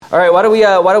All right, why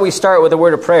don't we start with a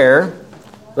word of prayer?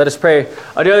 Let us pray.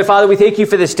 Our dear Father, we thank you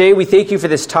for this day. We thank you for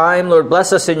this time. Lord,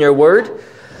 bless us in your word.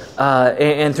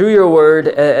 And through your word,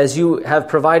 as you have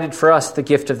provided for us the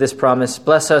gift of this promise,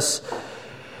 bless us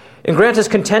and grant us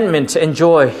contentment and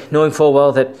joy, knowing full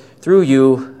well that through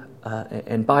you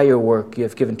and by your work you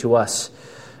have given to us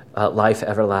life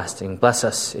everlasting. Bless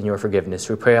us in your forgiveness.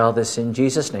 We pray all this in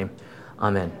Jesus' name.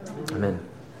 Amen. Amen.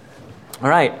 All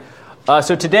right.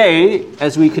 So today,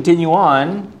 as we continue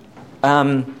on,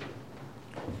 this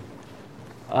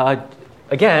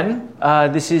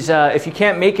is, if you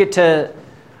can't make it to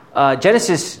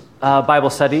Genesis Bible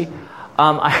study,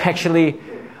 I actually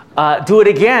do it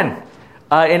again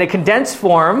in a condensed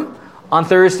form on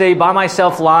Thursday by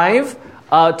myself live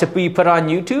to be put on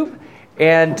YouTube.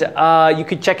 And you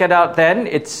can check it out then.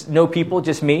 It's no people,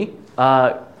 just me,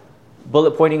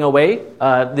 bullet pointing away.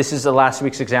 This is the last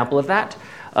week's example of that.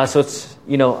 So it's,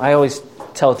 I always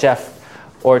tell Jeff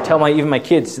or tell even my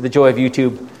kids the joy of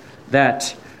YouTube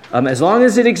that as long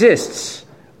as it exists,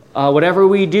 whatever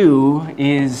we do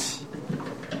is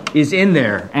in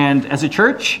there. And as a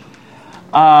church,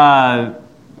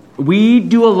 we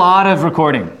do a lot of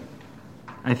recording.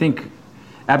 I think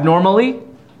abnormally,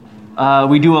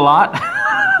 we do a lot.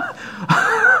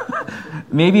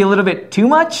 Maybe a little bit too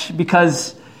much,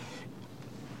 because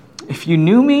if you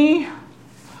knew me,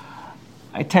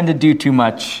 I tend to do too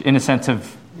much in a sense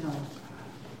of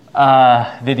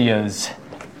videos.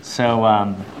 So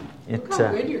Look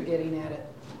how good you're getting at it.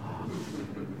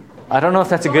 I don't know if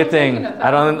that's a good thing.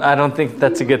 I don't think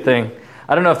that's a good thing.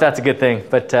 I don't know if that's a good thing,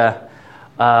 but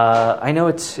I know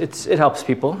it helps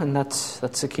people, and that's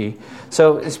the key.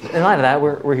 So in light of that,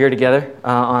 we're here together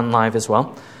on live as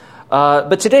well.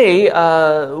 But today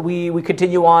we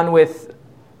continue on with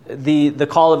the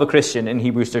call of a Christian in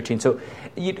Hebrews 13. So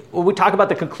when we talk about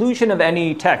the conclusion of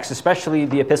any text, especially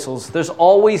the epistles, there's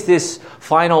always this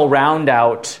final round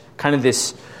out, kind of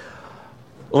this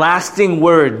lasting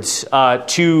words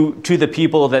to the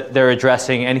people that they're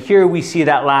addressing. And here we see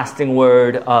that lasting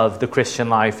word of the Christian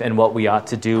life and what we ought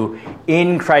to do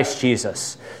in Christ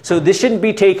Jesus. So this shouldn't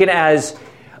be taken as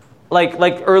like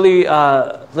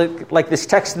this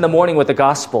text in the morning with the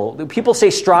gospel. People say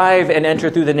strive and enter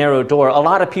through the narrow door. A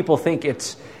lot of people think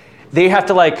they have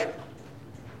to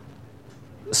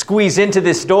squeeze into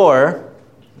this door.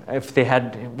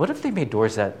 What if they made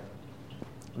doors that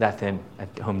thin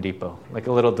at Home Depot? Like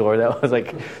a little door that was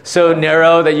so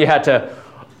narrow that you had to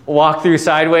walk through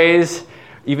sideways,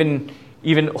 even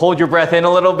hold your breath in a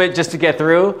little bit just to get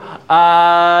through.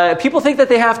 People think that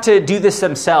they have to do this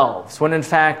themselves, when in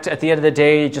fact, at the end of the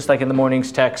day, just like in the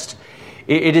morning's text,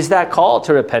 it is that call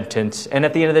to repentance. And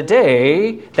at the end of the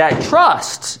day, that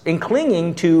trust in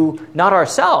clinging to not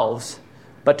ourselves,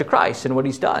 but to Christ and what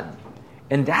he's done.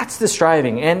 And that's the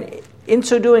striving. And in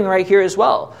so doing right here as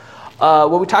well,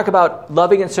 when we talk about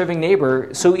loving and serving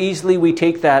neighbor, so easily we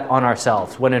take that on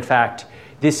ourselves, when in fact,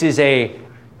 this is a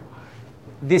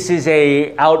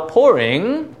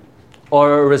outpouring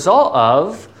or a result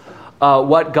of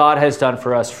what God has done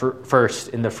for us first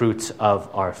in the fruits of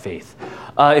our faith.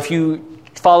 If you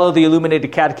follow the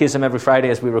Illuminated Catechism every Friday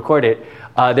as we record it,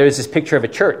 there's this picture of a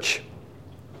church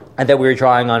that we were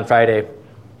drawing on Friday.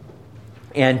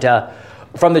 And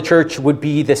from the church would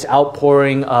be this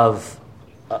outpouring of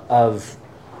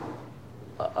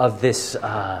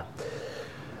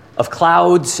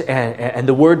clouds and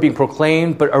the word being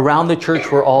proclaimed, but around the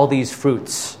church were all these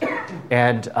fruits.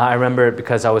 And I remember it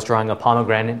because I was drawing a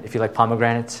pomegranate. If you like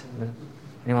pomegranates,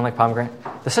 anyone like pomegranate?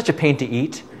 They're such a pain to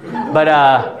eat, but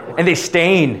and they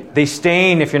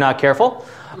stain if you're not careful.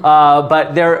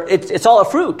 But it's all a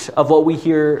fruit of what we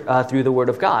hear through the Word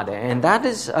of God, and that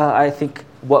is, I think,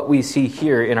 what we see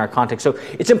here in our context. So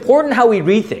it's important how we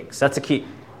read things. That's the key,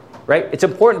 right? It's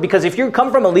important because if you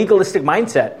come from a legalistic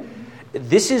mindset,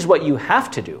 this is what you have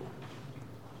to do,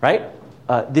 right?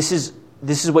 This is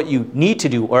what you need to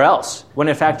do, or else. When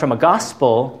in fact, from a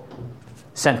gospel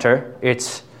center,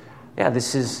 this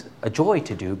is a joy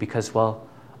to do because,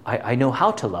 I know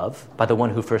how to love by the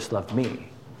one who first loved me,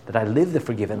 that I live the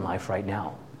forgiven life right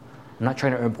now. I'm not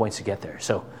trying to earn points to get there.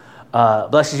 So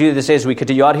blessings to you this day as we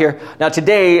continue out here. Now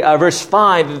today, verse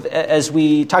 5, as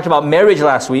we talked about marriage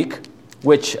last week,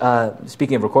 which,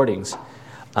 speaking of recordings,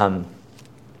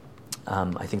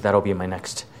 I think that'll be my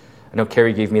next. I know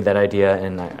Carrie gave me that idea,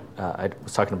 and I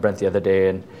was talking to Brent the other day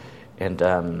and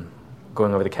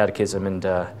going over the catechism, and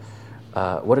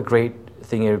what a great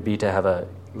thing it would be to have a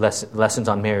lessons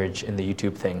on marriage in the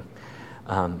YouTube thing.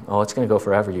 It's going to go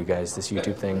forever, you guys, this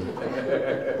YouTube thing.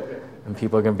 And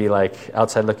people are going to be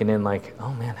outside looking in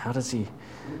oh man, how does he,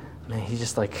 man, he's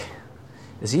just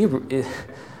is he,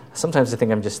 Sometimes I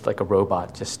think I'm just like a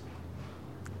robot.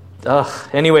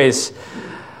 Anyways,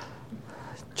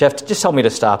 Jeff, just tell me to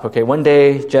stop, okay? One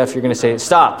day, Jeff, you're going to say,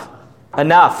 stop,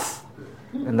 enough.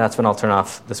 And that's when I'll turn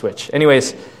off the switch.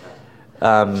 Anyways,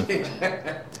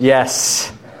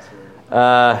 yes.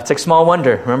 It's like Small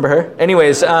Wonder. Remember her?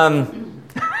 Anyways, all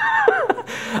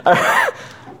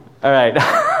right.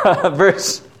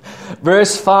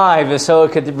 Verse 5, if so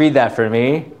could read that for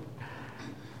me.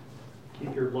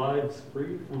 Keep your lives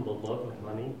free from the love of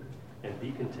money and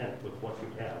be content with what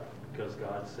you have, because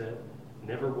God said,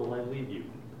 never will I leave you,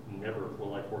 never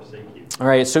will I forsake you. All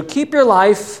right, so keep your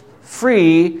life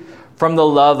free from the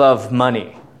love of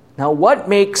money. Now,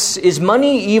 is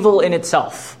money evil in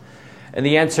itself? And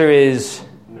the answer is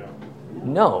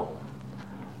no.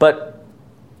 But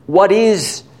what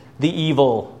is the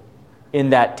evil in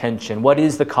that tension? What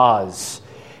is the cause?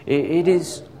 It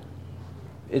is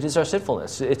our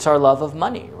sinfulness. It's our love of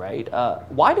money, right?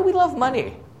 Why do we love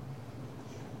money?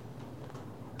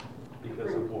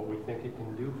 Because of what we think it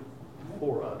can do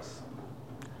for us.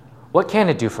 What can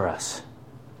it do for us?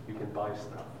 You can buy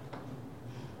stuff.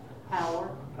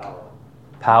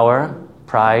 Power.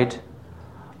 Pride.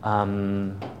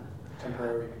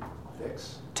 Temporary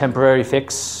fix.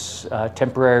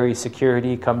 Temporary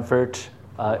security, comfort.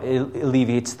 It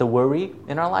alleviates the worry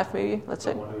in our life, maybe, let's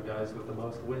say. Someone who dies with the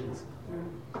most wins.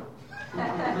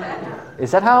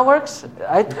 Is that how it works?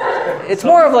 It's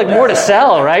more of like more to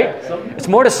sell, right? It's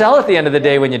more to sell at the end of the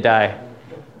day when you die.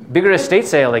 Bigger estate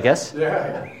sale, I guess.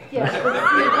 Yes, but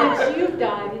once you've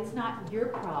died, it's not your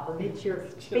problem, it's your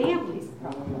family's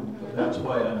problem. That's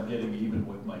why I'm getting even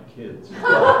with my kids. 6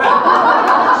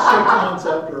 months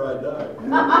after I die.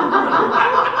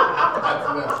 That's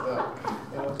messed up.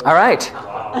 All right.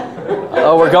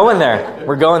 Oh, we're going there.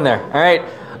 All right.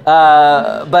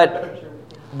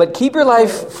 But keep your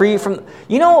life free from...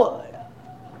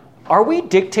 are we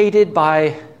dictated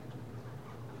by...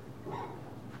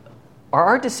 Are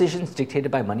our decisions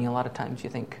dictated by money a lot of times, you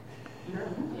think?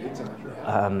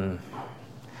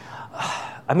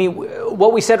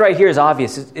 What we said right here is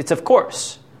obvious. It's of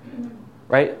course,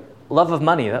 right? Love of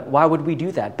money. Why would we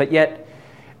do that? But yet,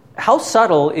 how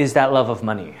subtle is that love of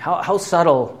money? How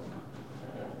subtle?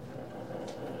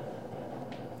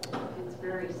 It's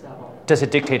very subtle. Does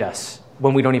it dictate us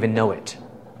when we don't even know it?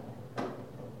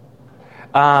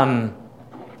 And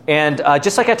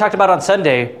just like I talked about on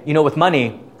Sunday, with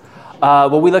money,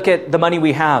 when we look at the money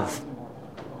we have,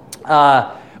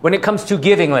 when it comes to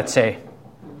giving, let's say,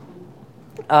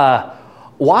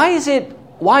 why is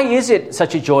it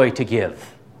such a joy to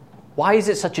give? Why is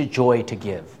it such a joy to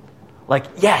give? Like,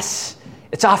 yes,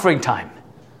 it's offering time.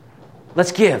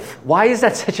 Let's give. Why is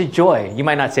that such a joy? You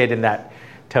might not say it in that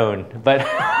tone, but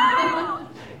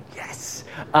yes.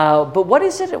 But what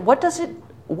is it? What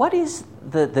is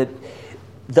the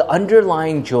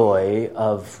underlying joy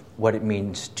of what it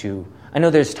means to... I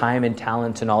know there's time and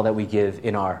talents and all that we give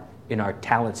in our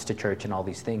talents to church and all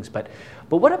these things, but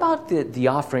what about the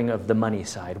offering of the money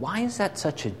side? Why is that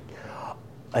such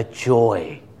a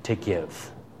joy to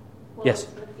give? Well, Yes?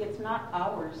 It's not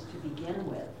ours to begin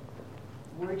with.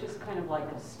 We're just kind of like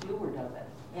a steward of it.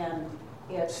 And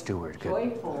it's Steward, good.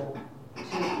 joyful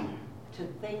to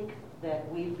think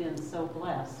that we've been so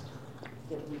blessed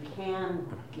that we can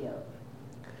give.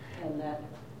 And that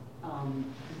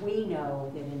we know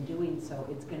that in doing so,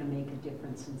 it's going to make a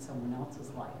difference in someone else's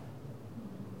life.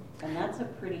 And that's a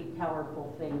pretty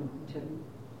powerful thing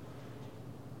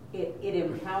it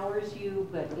empowers you,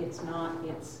 but it's not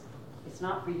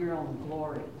for your own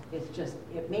glory. It's just,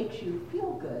 it makes you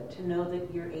feel good to know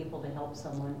that you're able to help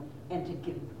someone and to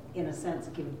give, in a sense,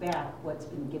 give back what's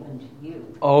been given to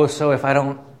you. Oh, so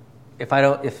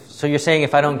so you're saying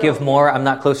if I don't give more, I'm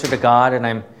not closer to God,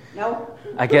 and Nope.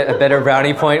 I get a better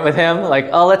brownie point with Him? Like,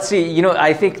 oh, let's see.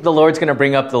 I think the Lord's going to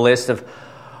bring up the list of,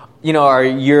 our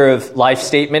year of life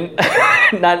statement,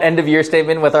 not end of year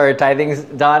statement with our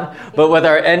tithings, Don, but with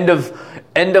our end of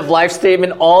life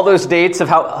statement, all those dates of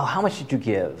how much did you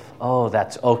give? Oh,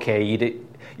 that's okay.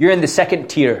 You're in the second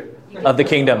tier of the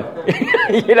kingdom.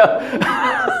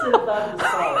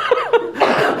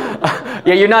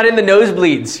 Yeah, you're not in the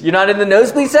nosebleeds. You're not in the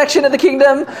nosebleed section of the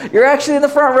kingdom. You're actually in the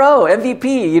front row,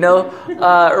 MVP,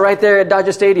 right there at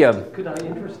Dodger Stadium. Could I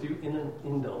interest you in an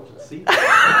indulgence? See? We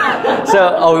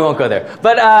won't go there.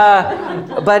 But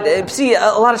see,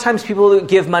 a lot of times people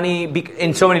give money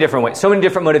in so many different ways, so many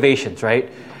different motivations,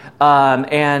 right?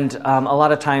 And a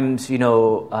lot of times,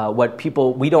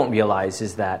 what we don't realize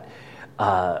is that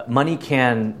money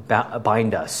can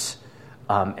bind us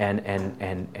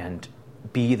and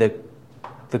be the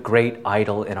great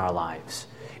idol in our lives.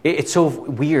 It's so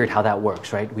weird how that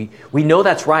works, right? We know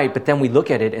that's right, but then we look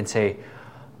at it and say,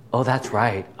 oh, that's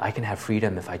right. I can have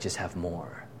freedom if I just have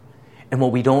more. And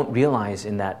what we don't realize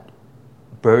in that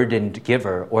burdened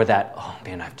giver, or that, oh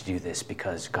man, I have to do this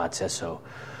because God says so,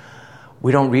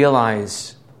 we don't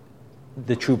realize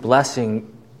the true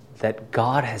blessing that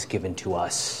God has given to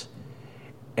us,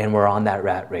 and we're on that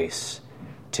rat race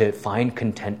to find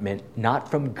contentment, not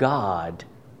from God,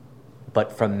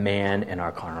 but from man and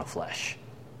our carnal flesh.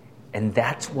 And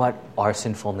that's what our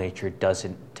sinful nature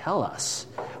doesn't tell us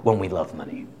when we love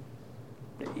money.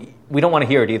 We don't want to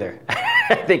hear it either.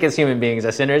 I think as human beings,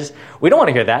 as sinners, we don't want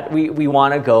to hear that. We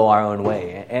want to go our own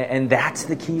way. And that's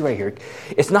the key right here.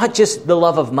 It's not just the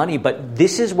love of money, but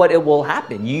this is what it will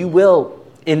happen. You will,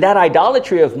 in that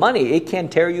idolatry of money, it can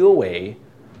tear you away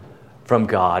from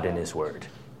God and His Word.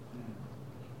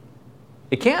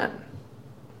 It can.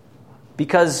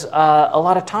 Because a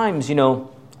lot of times,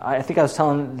 I think I was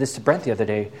telling this to Brent the other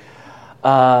day,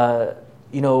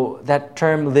 that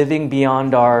term living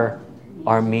beyond our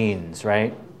means,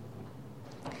 right?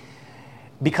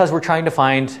 Because we're trying to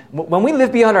find, when we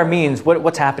live beyond our means,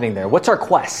 what's happening there? What's our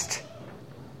quest?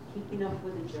 Keeping up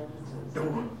with the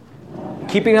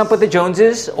Joneses. Keeping up with the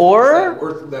Joneses, or?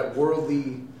 That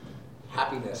worldly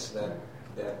happiness that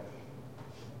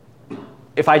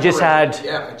if I just had...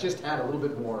 Yeah, if I just had a little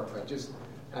bit more, if I just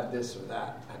had this or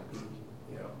that, I'd be,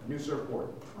 new surfboard.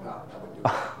 That would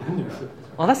do it.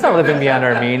 Well, that's not living beyond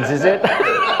our means, is it? That's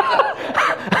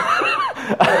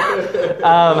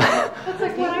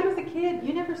like when I was a kid,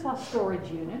 you never saw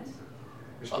storage units.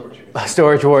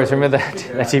 Storage Wars, remember that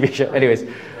TV show? Anyways.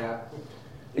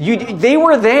 Yeah. They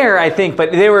were there, I think,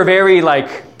 but they were very,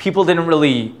 people didn't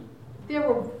really... There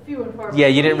were few and far. Yeah,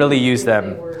 you didn't really use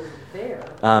them. They were there.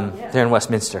 They're in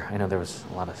Westminster. I know there was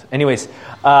a lot of... Anyways,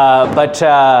 but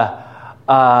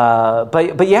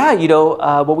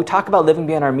yeah, when we talk about living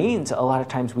beyond our means, a lot of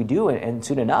times we do, and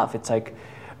soon enough, it's like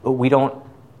we don't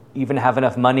even have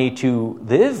enough money to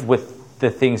live with the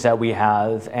things that we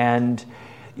have. And,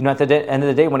 at the end of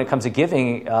the day, when it comes to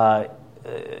giving,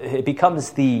 it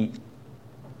becomes the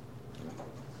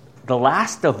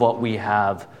last of what we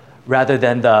have rather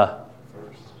than the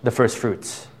first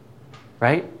fruits,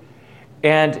 right?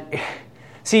 And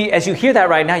see, as you hear that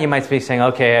right now, you might be saying,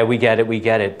 okay, we get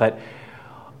it. But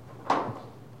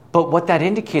what that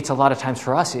indicates a lot of times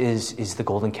for us is the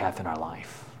golden calf in our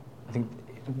life. I think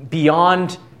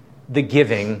beyond the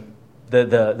giving,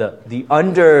 the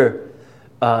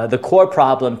core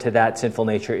problem to that sinful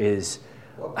nature is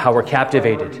how we're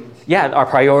captivated. Yeah, our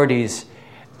priorities.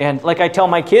 And like I tell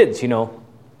my kids,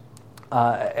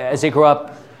 as they grow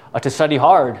up, to study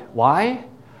hard. Why?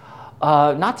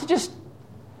 Not to just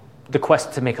the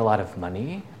quest to make a lot of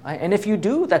money. And if you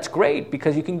do, that's great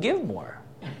because you can give more.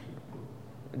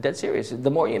 Dead serious.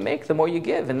 The more you make, the more you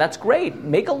give. And that's great.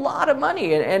 Make a lot of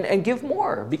money and give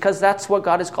more because that's what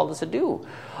God has called us to do.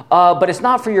 But it's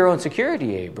not for your own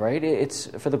security, Abe, right? It's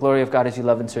for the glory of God as you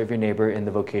love and serve your neighbor in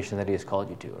the vocation that He has called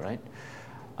you to, right?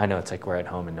 I know it's like we're at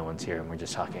home and no one's here and we're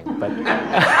just talking, but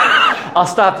I'll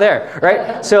stop there,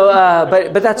 right? So,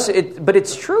 but that's it. But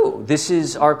it's true. This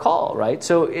is our call, right?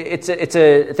 So it's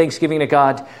a thanksgiving to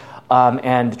God,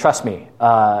 and trust me,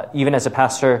 even as a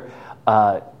pastor,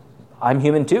 I'm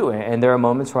human too, and there are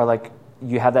moments where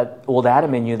you have that old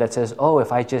Adam in you that says, "Oh,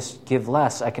 if I just give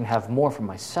less, I can have more for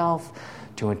myself."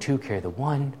 2 and 2 carry the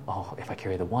 1. Oh, if I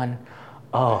carry the 1.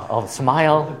 Oh, I'll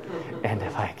smile. And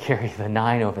if I carry the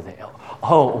 9 over the...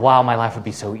 Oh, wow, my life would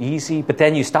be so easy. But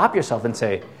then you stop yourself and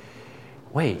say,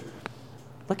 wait,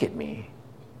 look at me.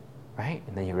 Right?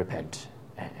 And then you repent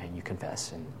and you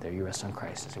confess. And there you rest on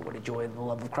Christ. And say, what a joy the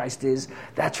love of Christ is.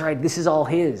 That's right. This is all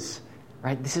His.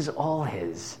 Right? This is all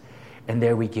His. And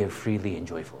there we give freely and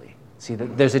joyfully. See,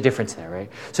 there's a difference there, right?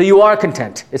 So you are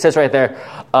content. It says right there,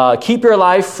 keep your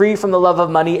life free from the love of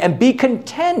money and be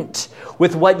content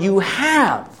with what you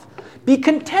have. Be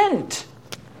content.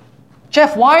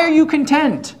 Jeff, why are you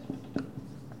content?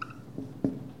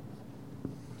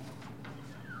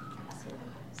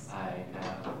 I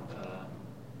have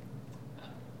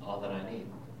all that I need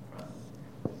from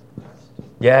Christ.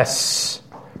 Yes.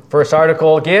 First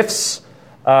article, gifts.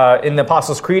 In the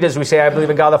Apostles' Creed, as we say, I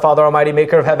believe in God the Father Almighty,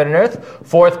 maker of heaven and earth.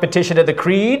 Fourth petition of the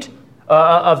Creed,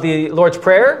 of the Lord's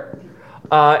Prayer.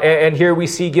 And here we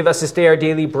see, give us this day our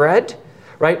daily bread.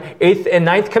 Right? 8th and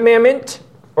 9th commandment,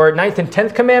 or 9th and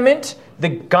 10th commandment,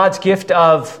 God's gift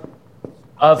of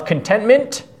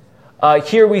contentment.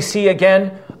 Here we see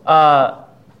again,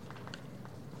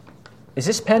 is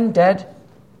this pen dead?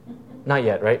 Not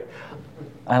yet, right?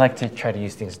 I like to try to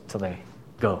use things till they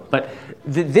go. But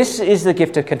this is the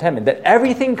gift of contentment, that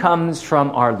everything comes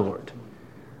from our Lord,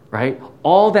 right?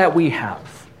 All that we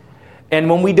have. And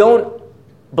when we don't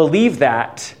believe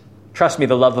that, trust me,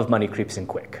 the love of money creeps in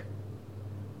quick.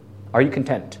 Are you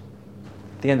content?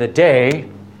 At the end of the day,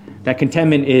 that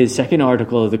contentment is second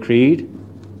article of the creed.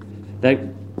 That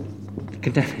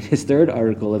contentment is third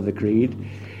article of the creed.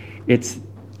 It's,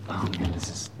 oh man, this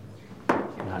is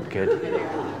not good.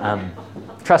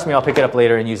 Trust me, I'll pick it up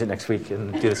later and use it next week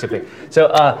and do the same thing.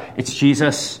 So it's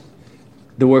Jesus,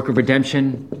 the work of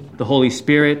redemption, the Holy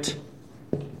Spirit,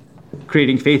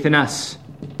 creating faith in us,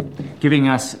 giving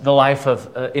us the life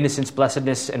of innocence,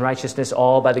 blessedness, and righteousness,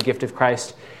 all by the gift of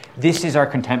Christ. This is our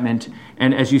contentment.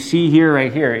 And as you see here,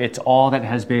 right here, it's all that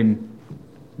has been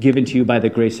given to you by the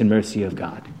grace and mercy of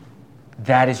God.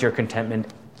 That is your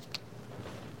contentment.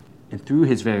 And through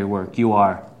his very work, you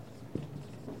are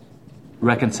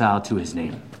reconciled to his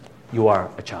name. You are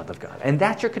a child of God. And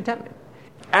that's your contentment.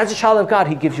 As a child of God,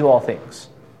 he gives you all things.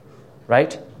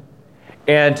 Right?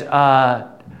 And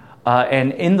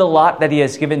in the lot that he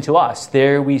has given to us,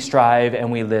 there we strive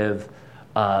and we live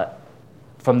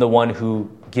from the one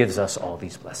who gives us all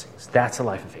these blessings. That's a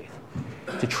life of faith.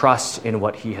 To trust in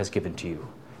what he has given to you.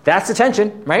 That's the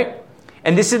tension, right?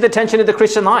 And this is the tension of the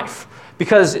Christian life.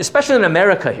 Because, especially in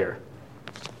America here,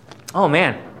 oh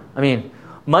man, I mean,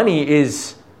 money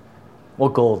is, well,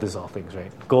 gold is all things,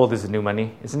 right? Gold is the new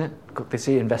money, isn't it? They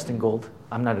say invest in gold.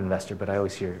 I'm not an investor, but I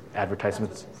always hear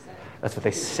advertisements. That's what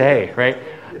they say, right?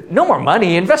 No more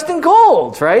money, invest in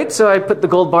gold, right? So I put the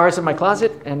gold bars in my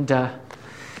closet and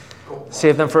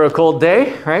save them for a cold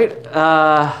day, right?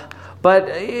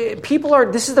 But people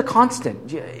are, this is the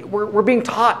constant. We're being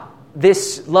taught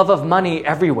this love of money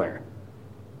everywhere,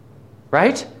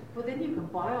 right? Well, then you can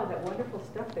buy all that wonderful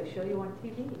stuff they show you on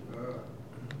TV.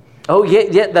 Oh,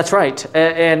 yeah, that's right.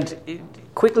 And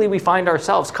quickly we find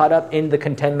ourselves caught up in the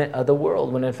contentment of the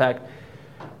world, when in fact,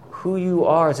 who you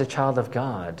are as a child of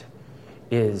God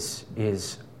is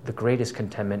the greatest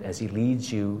contentment as he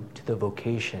leads you to the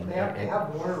vocation. They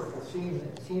have a wonderful scene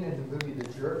in the movie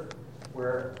The Jerk,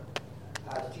 where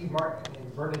Steve Martin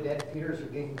and Bernadette Peters are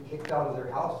getting kicked out of their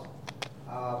house.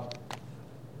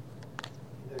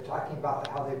 They're talking about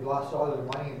how they've lost all their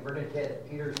money, and Bernadette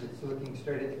Peters is looking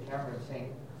straight at the camera and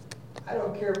saying, "I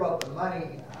don't care about the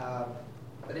money,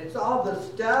 but it's all the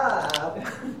stuff."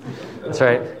 That's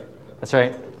right. That's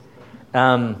right.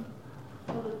 Well,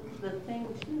 the thing,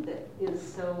 too, that is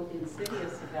so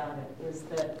insidious about it is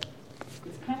that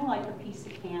it's kind of like a piece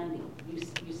of candy.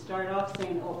 You start off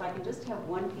saying, oh, if I can just have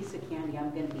one piece of candy,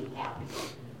 I'm going to be happy.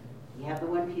 You have the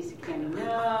one piece of candy.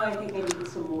 No, I think I need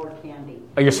some more candy.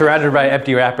 Oh, you're surrounded by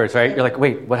empty wrappers, right? You're like,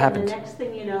 wait, what happened? And the next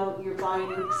thing you know, you're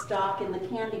buying stock in the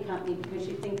candy company because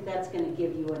you think that's going to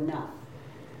give you enough.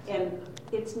 And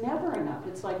it's never enough.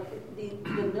 It's like the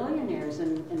millionaires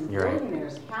and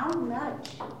billionaires. Right. How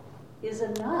much is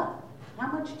enough? How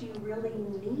much do you really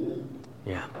need?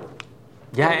 Yeah.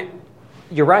 Yeah,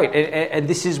 you're right. And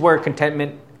this is where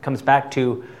contentment comes back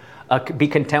to. Be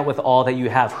content with all that you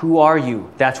have. Who are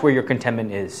you? That's where your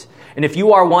contentment is. And if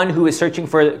you are one who is searching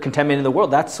for contentment in the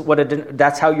world, that's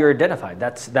how you're identified.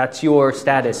 That's your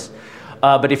status.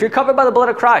 But if you're covered by the blood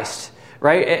of Christ,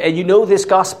 right, and you know this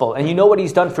gospel, and you know what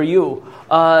he's done for you,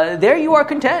 there you are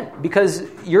content because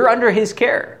you're under his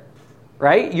care,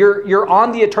 right? You're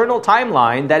on the eternal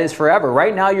timeline that is forever.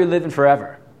 Right now you're living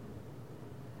forever.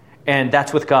 And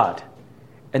that's with God.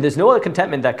 And there's no other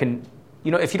contentment that can...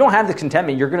 if you don't have the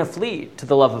contentment, you're going to flee to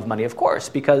the love of money, of course,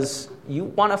 because you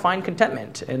want to find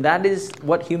contentment. And that is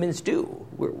what humans do.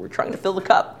 We're trying to fill the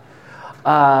cup.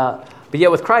 But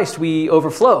yet with Christ, we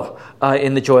overflow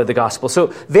in the joy of the gospel. So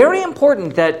very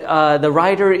important that the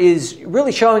writer is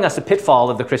really showing us the pitfall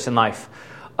of the Christian life.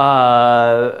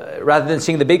 Rather than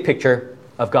seeing the big picture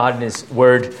of God and his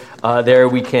word, there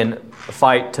we can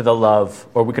fight to the love,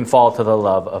 or we can fall to the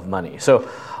love of money. So...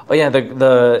 Oh yeah,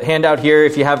 the handout here,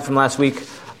 if you have it from last week,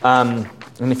 and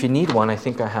if you need one, I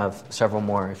think I have several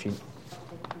more. If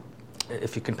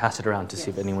you can pass it around to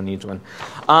see if anyone needs one.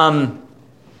 1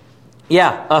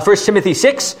 Timothy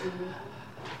 6.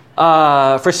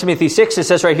 1 Timothy 6, it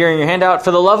says right here in your handout,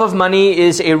 "For the love of money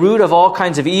is a root of all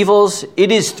kinds of evils.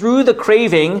 It is through the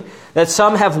craving that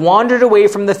some have wandered away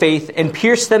from the faith and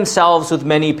pierced themselves with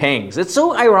many pangs." It's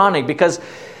so ironic because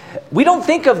we don't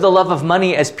think of the love of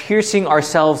money as piercing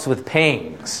ourselves with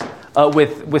pangs,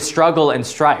 with struggle and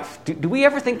strife. Do we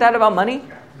ever think that about money?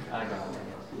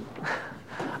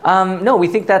 No, we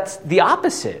think that's the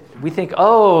opposite. We think,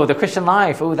 oh, the Christian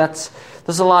life,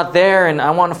 there's a lot there, and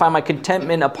I want to find my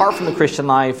contentment apart from the Christian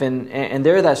life, and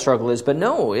there that struggle is. But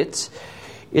no, it's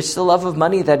the love of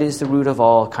money that is the root of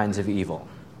all kinds of evil.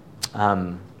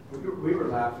 We were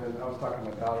laughing. I was talking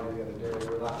to my daughter the other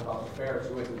day. laughing about the fair. So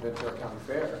we went to the Ventura County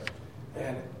Fair.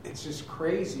 And it's just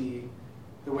crazy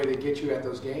the way they get you at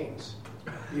those games.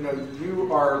 You know,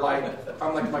 you are like,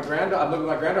 I'm looking at my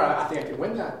granddaughter, I think I can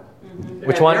win that. Mm-hmm.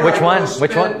 Which one?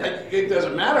 It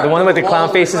doesn't matter. The one with the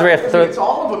clown faces where you have to It's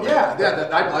all of them, yeah.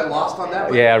 I lost on that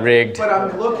one. Yeah, rigged. But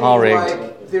I'm looking All rigged.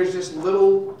 like there's this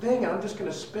little thing, and I'm just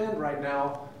going to spend right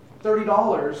now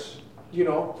 $30, you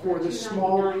know, for this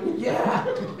small,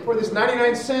 $2.99. for this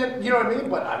 99 cent, you know what I mean?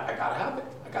 But I got to have it.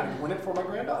 I got to win it for my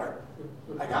granddaughter.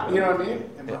 You know what I mean?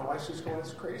 And my wife's just going,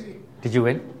 "It's crazy." Did you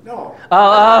win? No.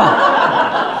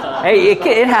 Hey,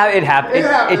 it happens.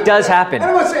 It does happen.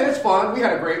 And I'm not saying it's fun. We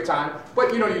had a great time.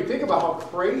 But, you know, you think about how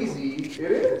crazy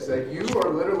it is. That you are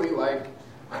literally like,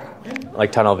 I got to win.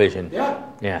 Like tunnel vision. Yeah.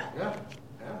 Yeah. Yeah.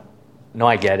 No,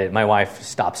 I get it. My wife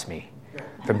stops me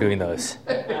from doing those.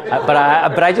 But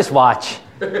I just watch.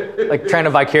 Like trying to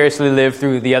vicariously live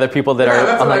through the other people that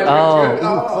are. I'm like,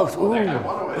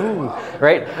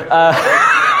 right?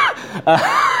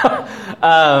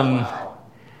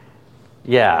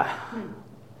 Yeah,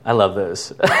 I love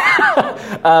those.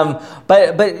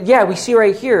 But yeah, we see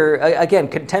right here again,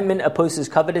 contentment opposes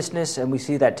covetousness, and we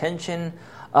see that tension.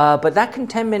 But that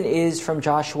contentment is from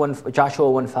Joshua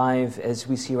 1:5, as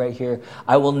we see right here.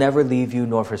 I will never leave you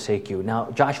nor forsake you. Now,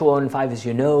 Joshua 1:5, as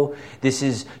you know, this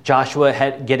is Joshua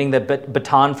getting the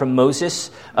baton from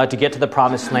Moses to get to the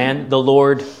promised land. The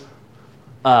Lord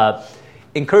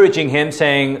encouraging him,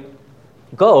 saying,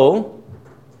 "Go,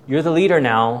 you're the leader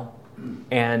now,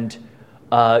 and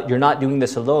you're not doing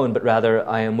this alone, but rather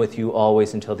I am with you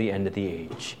always until the end of the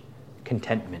age."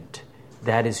 Contentment,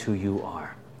 that is who you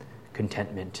are.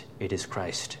 Contentment, it is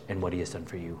Christ and what he has done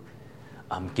for you,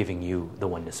 giving you the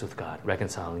oneness with God,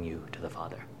 reconciling you to the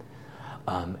Father.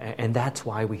 And that's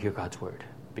why we hear God's word,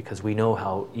 because we know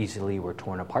how easily we're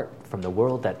torn apart from the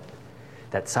world that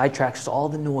sidetracks all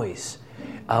the noise,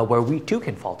 where we too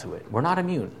can fall to it. We're not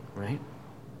immune, right?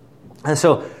 And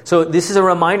so this is a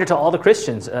reminder to all the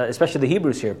Christians, especially the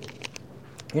Hebrews here.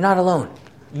 You're not alone.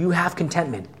 You have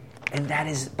contentment, and that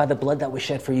is by the blood that was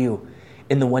shed for you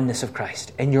in the oneness of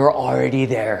Christ, and you're already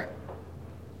there.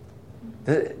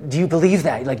 Do you believe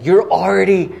that? Like you are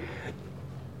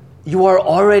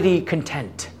already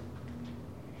content.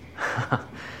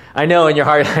 I know in your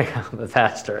heart, like, I'm the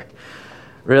pastor.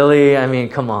 Really? I mean,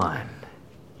 come on.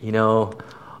 You know,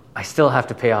 I still have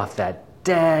to pay off that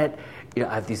debt. You know,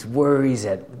 I have these worries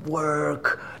at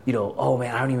work. You know, oh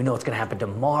man, I don't even know what's going to happen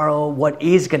tomorrow. What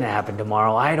is going to happen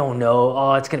tomorrow? I don't know.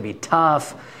 Oh, it's going to be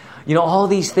tough. You know, all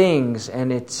these things,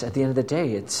 and it's at the end of the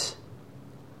day, it's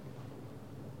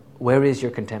where is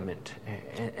your contentment?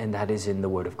 And that is in the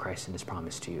word of Christ and his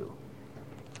promise to you.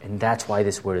 And that's why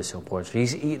this word is so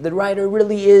important. The writer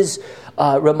really is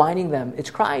reminding them, it's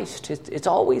Christ. It's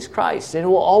always Christ, and it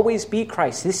will always be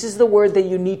Christ. This is the word that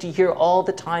you need to hear all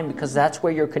the time, because that's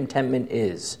where your contentment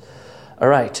is. All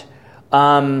right.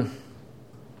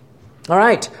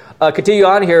 Continue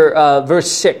on here,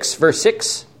 verse 6. Verse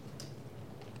 6.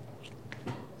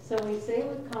 So we say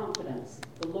with confidence,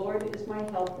 the Lord is my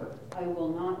helper. I will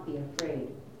not be afraid.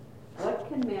 What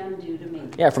can man do to me?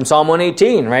 Yeah, from Psalm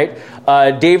 118, right?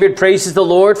 David praises the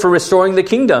Lord for restoring the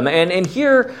kingdom. And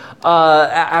here,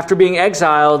 after being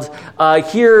exiled,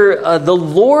 the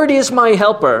Lord is my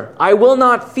helper. I will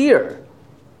not fear.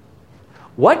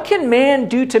 What can man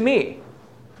do to me?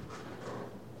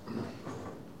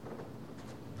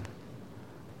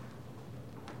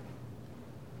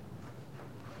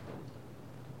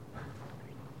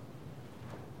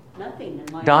 Nothing.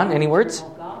 In my Don, any words?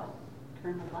 God,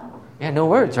 eternal life. Yeah, no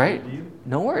words, right?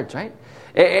 No words, right?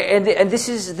 And this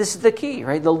is the key,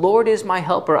 right? The Lord is my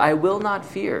helper. I will not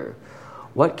fear.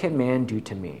 What can man do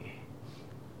to me?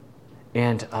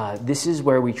 And this is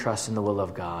where we trust in the will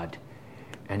of God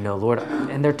and know, Lord.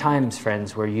 And there are times,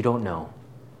 friends, where you don't know.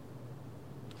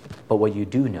 But what you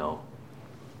do know.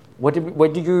 What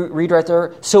did you read right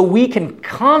there? So we can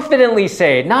confidently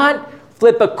say, not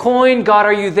flip a coin, God,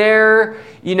 are you there?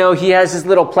 You know, he has his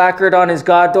little placard on his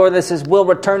God door that says, we'll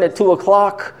return at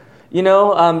 2:00. You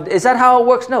know, is that how it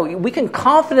works? No, we can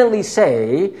confidently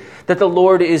say that the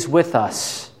Lord is with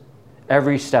us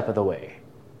every step of the way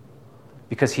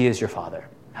because he is your Father.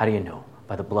 How do you know?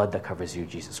 By the blood that covers you,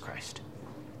 Jesus Christ.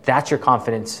 That's your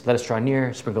confidence. Let us draw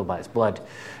near, sprinkled by his blood,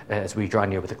 as we draw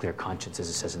near with a clear conscience, as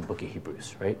it says in the book of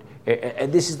Hebrews, right?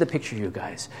 And this is the picture, you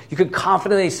guys. You can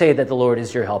confidently say that the Lord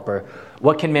is your helper.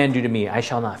 What can man do to me? I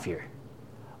shall not fear.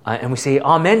 And we say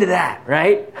amen to that,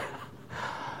 right?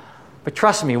 But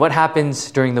trust me, what happens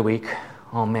during the week?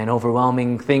 Oh man,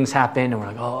 overwhelming things happen, and we're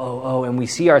like, oh, and we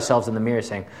see ourselves in the mirror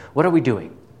saying, what are we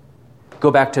doing?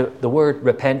 Go back to the word,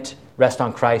 repent, rest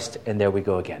on Christ, and there we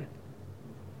go again.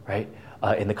 right?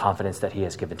 In the confidence that he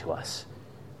has given to us.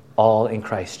 All in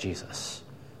Christ Jesus,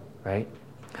 right?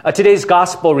 Today's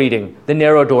gospel reading, the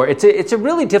narrow door. It's a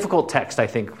really difficult text, I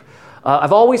think.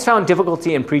 I've always found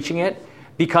difficulty in preaching it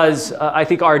because I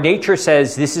think our nature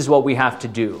says this is what we have to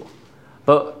do.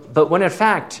 But when in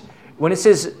fact, when it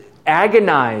says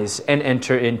agonize and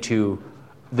enter into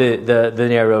the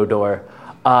narrow door,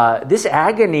 this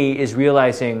agony is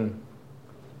realizing,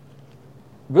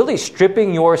 really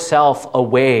stripping yourself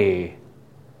away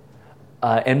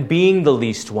and being the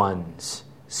least ones,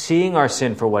 seeing our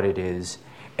sin for what it is,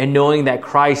 and knowing that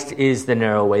Christ is the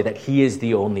narrow way, that he is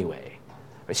the only way.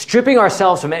 Stripping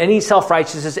ourselves from any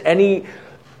self-righteousness, any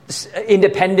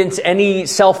independence, any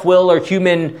self-will or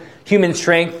human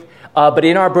strength, but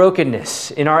in our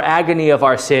brokenness, in our agony of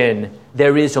our sin,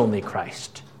 there is only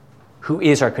Christ, who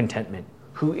is our contentment,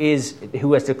 who has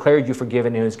declared you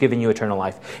forgiven and who has given you eternal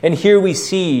life. And here we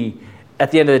see,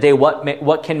 at the end of the day,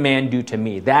 what can man do to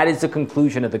me? That is the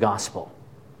conclusion of the gospel.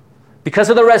 Because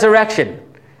of the resurrection,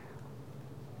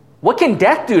 what can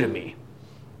death do to me?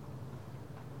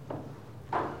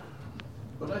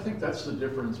 But I think that's the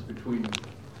difference between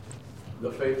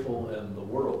the faithful and the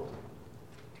world.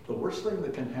 The worst thing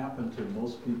that can happen to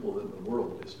most people in the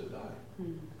world is to die.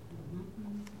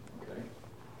 Okay?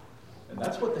 And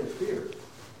that's what they fear.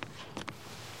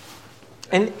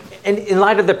 And in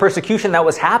light of the persecution that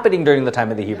was happening during the time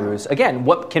of the Hebrews, again,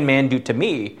 what can man do to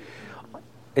me?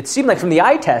 It seemed like from the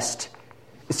eye test,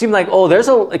 it seemed like,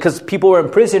 because people were in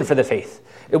prison for the faith.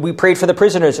 We prayed for the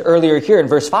prisoners earlier here in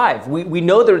verse 5. We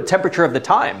know the temperature of the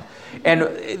time. And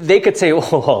they could say,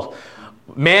 well,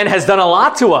 man has done a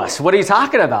lot to us. What are you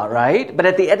talking about, right? But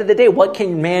at the end of the day, what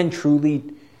can man truly...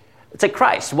 It's like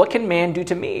Christ. What can man do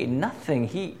to me?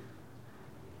 Nothing.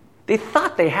 They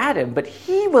thought they had him, but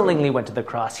he willingly went to the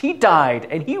cross. He died,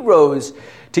 and he rose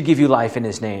to give you life in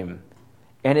his name.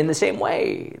 And in the same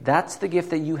way, that's the gift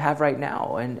that you have right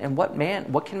now. And what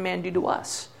can man do to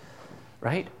us,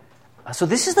 right? So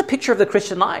this is the picture of the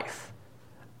Christian life.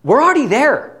 We're already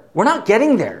there. We're not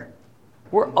getting there.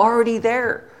 We're already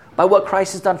there by what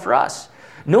Christ has done for us.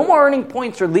 No more earning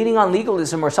points or leaning on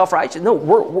legalism or self-righteousness. No,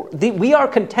 we are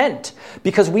content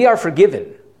because we are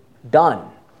forgiven. Done.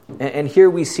 And here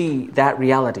we see that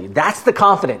reality. That's the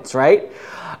confidence, right?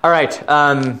 All right.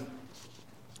 Our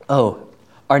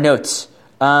notes.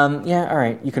 All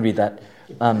right. You can read that.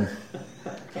 I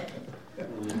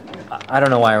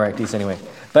don't know why I write these anyway.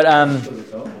 But,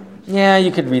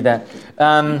 you could read that.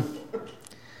 I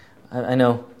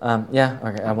know.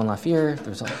 Okay, I have one laugh here.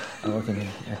 There's okay.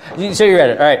 So you read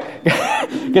it. All right.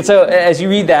 Good. So as you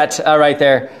read that right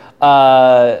there,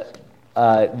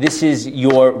 this is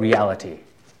your reality.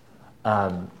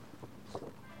 I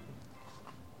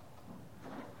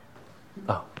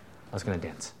was going to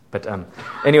dance. But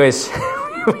anyways,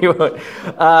 we won't.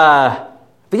 But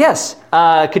yes,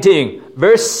 continuing.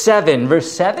 Verse 7.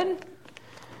 Verse 7?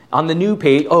 On the new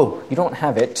page. Oh, you don't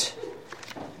have it.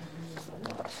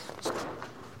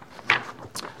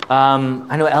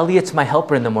 I know Elliot's my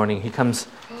helper in the morning. He comes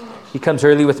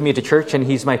early with me to church, and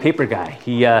he's my paper guy.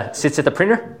 He sits at the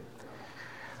printer,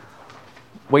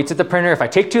 waits at the printer. If I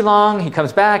take too long, he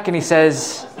comes back and he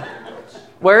says,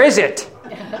 "Where is it?"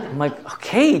 I'm like,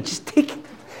 "Okay, just give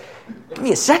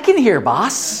me a second here,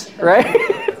 boss." Right?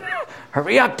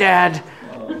 Hurry up, Dad.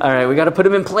 All right, we got to put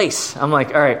him in place. I'm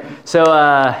like, all right. So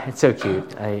it's so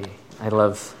cute. I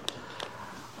love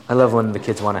when the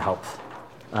kids want to help.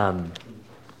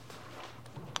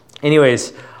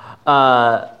 Anyways,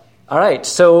 all right.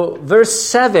 So verse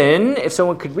 7, if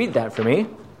someone could read that for me.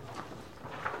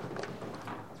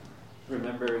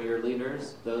 Remember your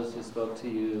leaders, those who spoke to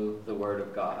you the word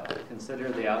of God. Consider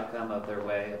the outcome of their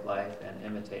way of life and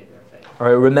imitate their faith. All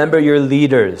right, remember your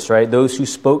leaders, right? Those who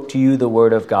spoke to you the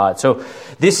word of God. So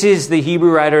this is the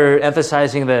Hebrew writer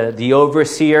emphasizing the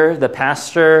overseer, the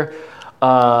pastor,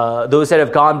 those that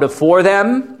have gone before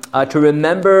them, to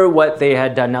remember what they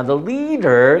had done. Now, the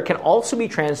leader can also be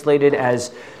translated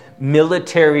as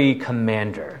military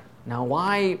commander. Now,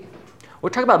 why? We're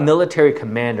talking about military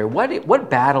commander. What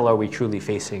battle are we truly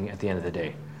facing at the end of the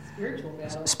day?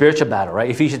 Spiritual battle, right?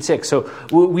 Ephesians 6. So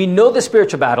we know the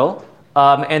spiritual battle,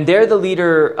 and they're the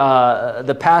leader,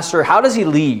 the pastor. How does he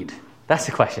lead? That's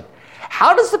the question.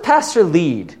 How does the pastor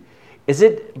lead? Is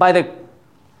it by the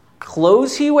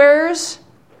clothes he wears?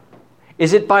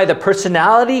 Is it by the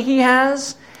personality he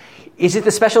has? Is it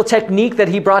the special technique that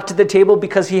he brought to the table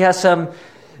because he has some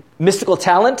mystical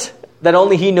talent that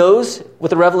only he knows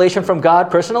with a revelation from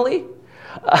God personally?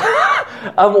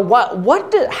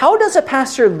 How does a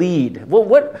pastor lead?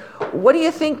 What do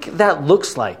you think that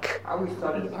looks like? I always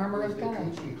thought it was the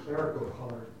Gucci clerical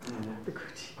color.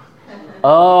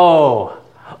 Oh,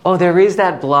 there is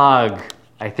that blog.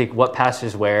 I think What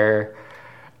Pastors Wear.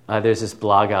 There's this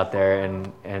blog out there,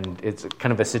 and it's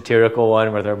kind of a satirical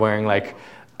one where they're wearing like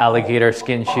alligator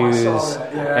skin shoes. I saw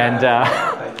that.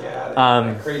 Yeah.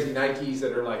 And like crazy Nikes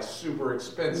that are like super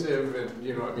expensive,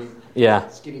 and yeah.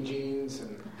 skinny jeans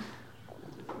and.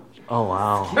 Oh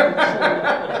wow.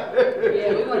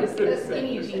 Yeah, we want to see the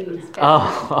skinny jeans.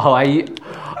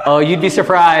 You'd be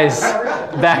surprised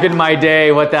back in my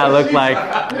day what that looked like.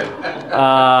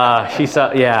 She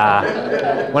saw,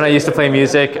 yeah. When I used to play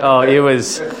music, it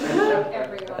was.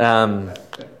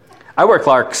 I wear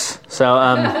Clarks, so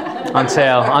on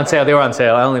sale. They were on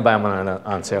sale. I only buy them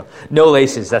on sale. No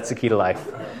laces. That's the key to life.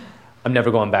 I'm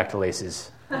never going back to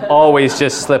laces. Always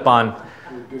just slip on.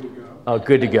 Oh,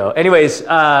 good to go. Anyways,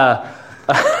 no,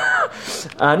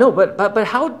 but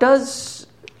how does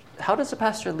a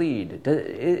pastor lead?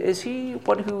 Is he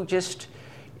one who just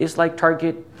is like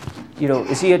Target?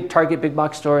 Is he a Target big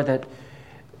box store that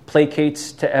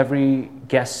placates to every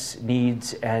guest's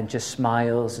needs and just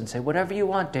smiles and say, "Whatever you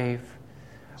want, Dave.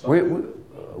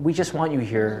 We just want you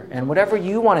here, and whatever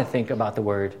you want to think about the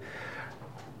word,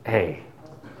 hey."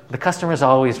 The customer's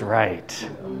always right,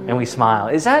 and we smile.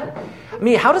 Is that?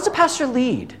 How does a pastor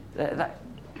lead? In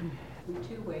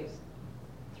two ways.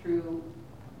 Through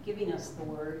giving us the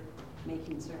word,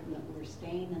 making certain that we're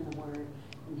staying in the word,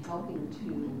 and helping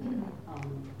to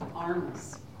arm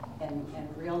us and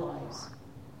realize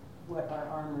what our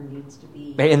armor needs to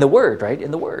be. In the word, right?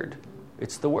 In the word.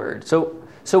 It's the word. So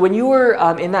when you were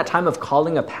in that time of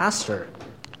calling a pastor,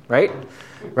 right?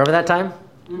 Remember that time?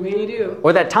 We do.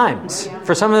 Or that times.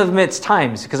 For some of them, it's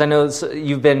times, because I know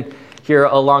you've been here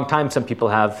a long time. Some people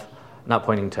have, not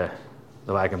pointing to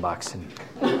the wagon box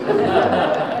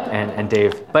and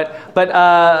Dave, but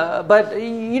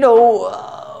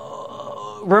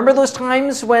remember those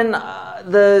times when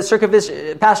the circus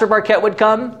Pastor Barquette would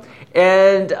come,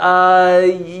 and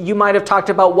you might have talked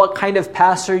about what kind of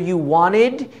pastor you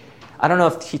wanted. I don't know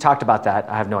if he talked about that.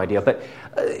 I have no idea, but.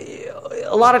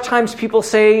 A lot of times people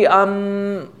say a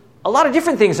lot of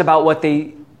different things about what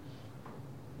they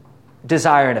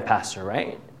desire in a pastor,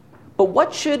 right?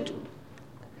 But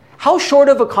how short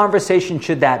of a conversation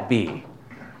should that be?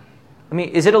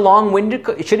 Is it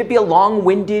should it be a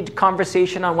long-winded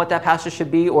conversation on what that pastor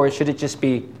should be, or should it just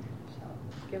be?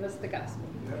 Give us the gospel.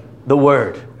 The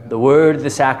word, the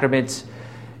sacraments.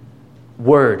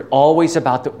 Word, always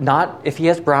about not if he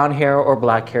has brown hair or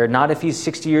black hair, not if he's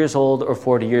 60 years old or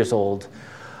 40 years old,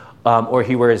 or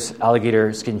he wears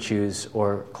alligator skin shoes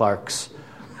or Clarks.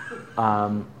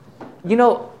 Will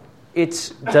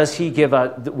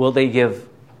they give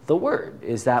the word?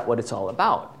 Is that what it's all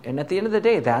about? And at the end of the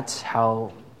day, that's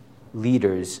how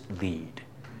leaders lead.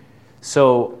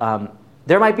 So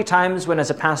there might be times when as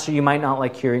a pastor you might not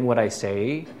like hearing what I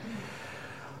say.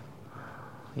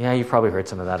 Yeah, you've probably heard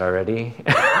some of that already.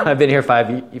 I've been here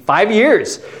 5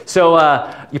 years. So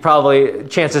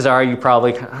chances are you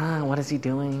probably, what is he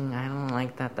doing? I don't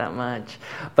like that much.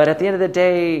 But at the end of the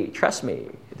day, trust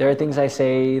me, there are things I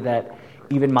say that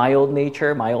even my old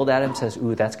nature, my old Adam says,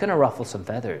 ooh, that's going to ruffle some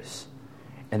feathers.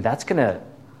 And that's going to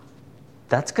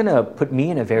put me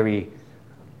in a very,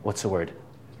 what's the word?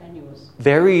 Tenuous.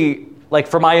 Very, like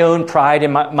for my own pride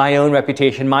and my own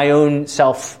reputation, my own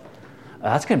self.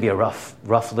 That's going to be a rough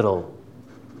little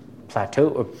plateau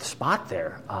or spot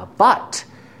there. But,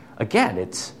 again,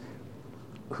 it's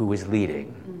who is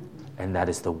leading, and that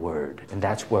is the Word. And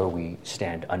that's where we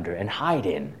stand under and hide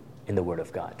in the Word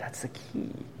of God. That's the key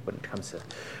when it comes to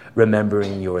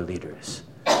remembering your leaders.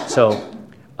 So,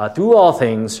 through all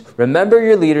things, remember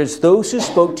your leaders, those who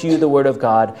spoke to you the Word of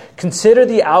God. Consider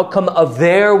the outcome of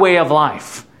their way of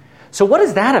life. So what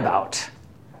is that about?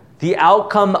 The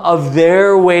outcome of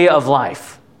their way of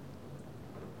life.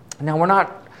 Now, we're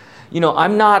not,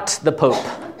 I'm not the Pope.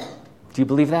 Do you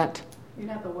believe that? You're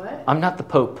not the what? I'm not the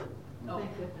Pope. Oh,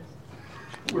 thank goodness.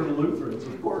 We're Lutherans,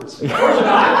 of course.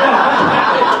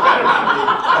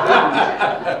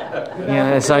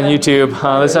 Yeah, it's on YouTube.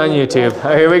 It's on YouTube.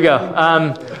 Here we go.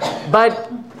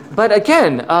 But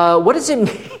again, what does it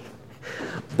mean?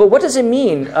 But what does it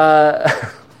mean?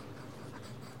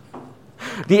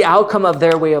 The outcome of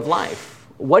their way of life.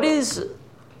 In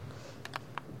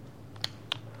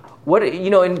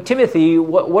Timothy,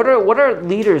 what are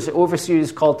leaders,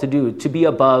 overseers called to do? To be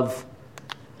above.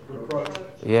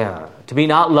 Yeah. To be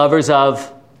not lovers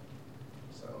of.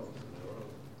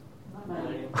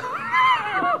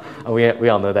 We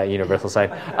all know that universal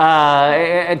sign.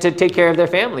 And to take care of their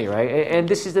family, right? And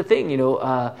this is the thing,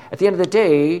 at the end of the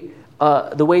day,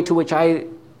 the way to which I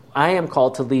am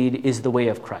called to lead is the way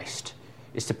of Christ,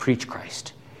 is to preach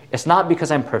Christ, It's not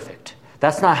because I'm perfect.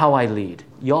 That's not how I lead.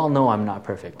 Y'all know I'm not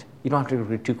perfect. You don't have to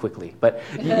agree too quickly, but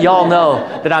y'all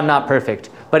know that I'm not perfect.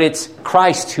 But it's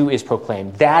Christ who is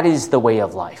proclaimed. That is the way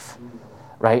of life,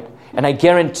 right? And I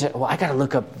guarantee, well, I got to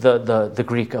look up the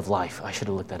Greek of life. I should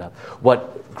have looked that up.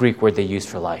 What Greek word they use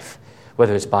for life,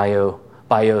 whether it's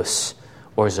bios,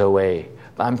 or zoe.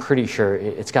 But I'm pretty sure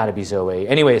it's got to be zoe.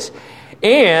 Anyways,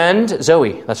 and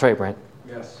Zoe. That's right, Brent.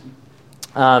 Yes.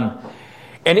 And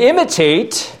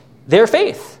imitate their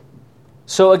faith.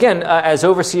 So again, as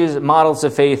overseers, models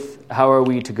of faith, how are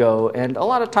we to go? And a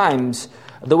lot of times,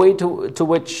 the way to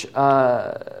which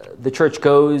the church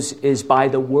goes is by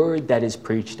the word that is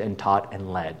preached and taught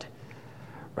and led,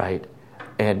 right?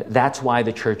 And that's why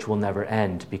the church will never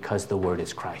end, because the word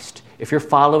is Christ. If you're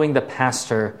following the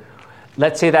pastor,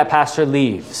 let's say that pastor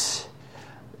leaves,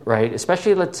 right?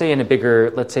 Especially, let's say in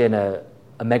a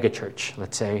mega church,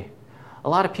 let's say, a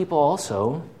lot of people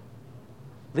also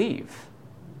leave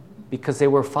because they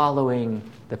were following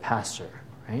the pastor,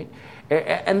 right?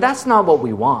 And that's not what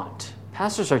we want.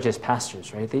 Pastors are just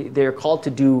pastors, right? They're called to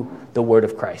do the word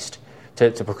of Christ,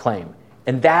 to proclaim.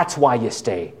 And that's why you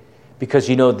stay, because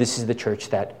you know this is the church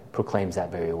that proclaims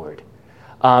that very word.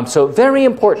 So very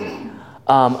important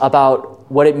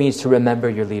about what it means to remember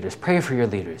your leaders. Pray for your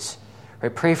leaders,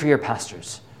 right? Pray for your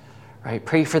pastors, right?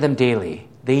 Pray for them daily.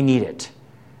 They need it.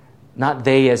 Not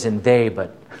they as in they,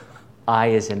 but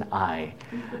I as in I.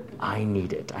 I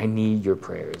need it. I need your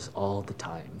prayers all the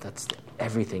time. That's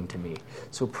everything to me.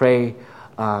 So pray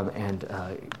and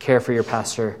care for your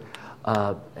pastor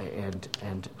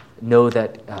and know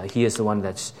that he is the one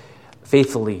that's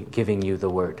faithfully giving you the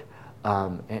word.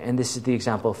 And this is the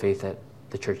example of faith that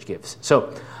the church gives.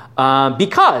 So,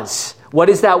 because, what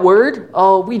is that word?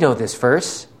 Oh, we know this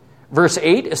verse. Verse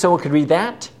 8, if someone could read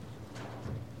that.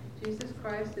 Jesus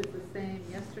Christ is the same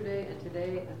yesterday and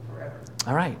today and forever.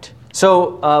 All right.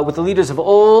 So with the leaders of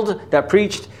old that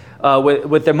preached,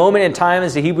 with their moment in time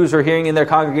as the Hebrews were hearing in their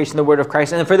congregation the word of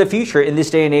Christ, and for the future in this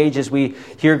day and age as we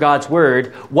hear God's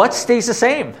word, what stays the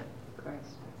same?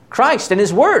 Christ and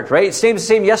his word, right? It stays the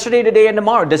same yesterday, today, and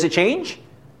tomorrow. Does it change?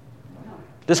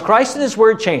 Does Christ and his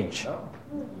word change?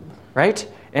 Right?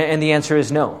 And the answer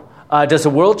is no. Does the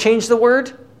world change the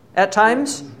word at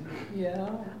times? Yeah.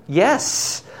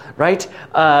 Yes. Right?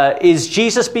 Is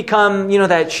Jesus become,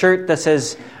 that shirt that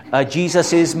says,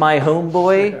 Jesus is my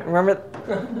homeboy? Remember?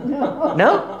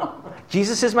 No?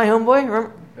 Jesus is my homeboy?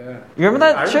 Remember? You remember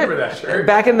that shirt? I remember that shirt.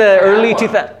 Back in the early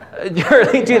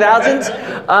 2000s.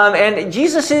 And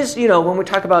Jesus is, when we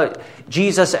talk about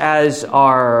Jesus as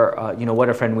our, what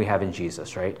a friend we have in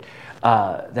Jesus, right?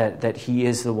 That he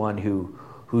is the one who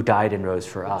died and rose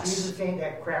for us. Jesus ain't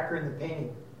that cracker in the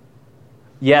painting.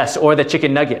 Yes, or the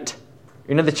chicken nugget.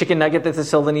 You know the chicken nugget that's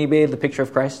sold on eBay, the picture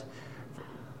of Christ?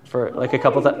 For like a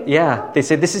couple of... Yeah, they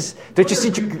say this is... Don't you see...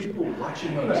 People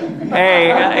watching on TV.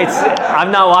 Hey,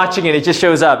 I'm not watching it. It just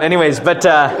shows up. Anyways, but...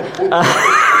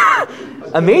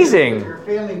 amazing. You're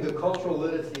failing the cultural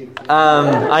literacy.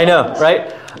 I know,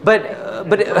 right? But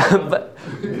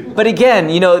again,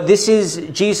 this is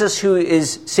Jesus who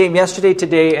is same yesterday,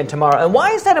 today, and tomorrow. And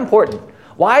why is that important?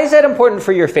 Why is that important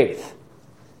for your faith?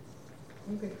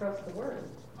 You can trust the word.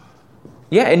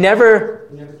 Yeah, it never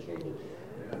changes.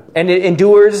 and it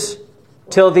endures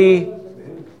to the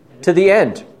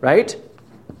end, right?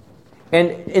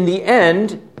 And in the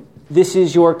end, this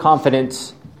is your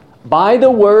confidence by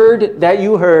the word that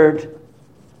you heard,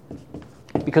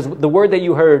 because the word that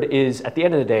you heard is, at the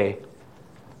end of the day,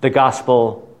 the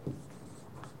gospel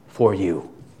for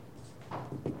you,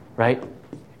 right?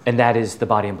 And that is the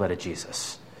body and blood of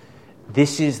Jesus.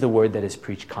 This is the word that is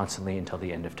preached constantly until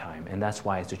the end of time. And that's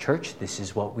why as a church, this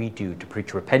is what we do, to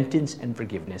preach repentance and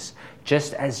forgiveness.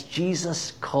 Just as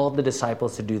Jesus called the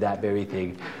disciples to do that very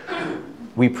thing,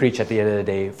 we preach at the end of the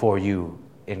day for you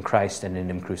in Christ and in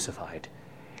him crucified.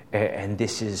 And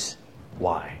this is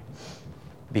why.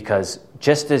 Because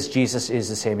just as Jesus is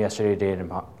the same yesterday, today,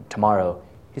 and tomorrow,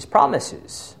 his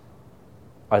promises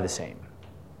are the same.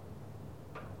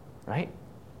 Right?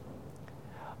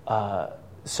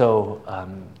 So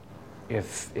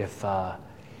if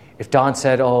Don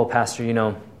said, "Oh, Pastor, I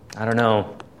don't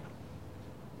know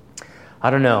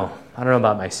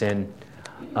about my sin,"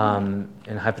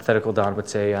 and hypothetical Don would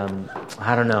say,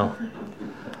 "I don't know.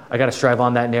 I got to strive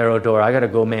on that narrow door. I got to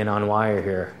go man on wire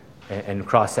here and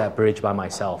cross that bridge by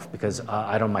myself because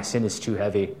my sin is too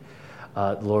heavy.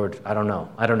 Lord, I don't know.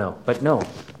 But no,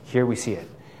 here we see it.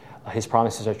 His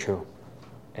promises are true,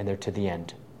 and they're to the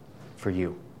end for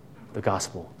you. The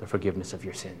gospel, the forgiveness of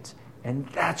your sins. And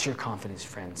that's your confidence,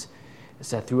 friends, is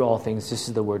that through all things, this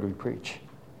is the word we preach,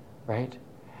 right?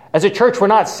 As a church, we're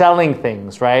not selling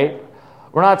things, right?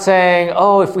 We're not saying,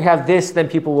 oh, if we have this, then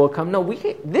people will come. No,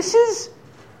 this is,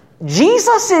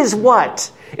 Jesus is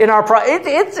what? In our,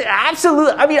 it's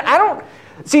absolute,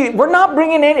 we're not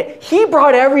bringing in, he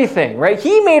brought everything, right?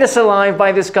 He made us alive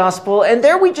by this gospel, and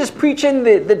there we just preach in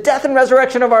the death and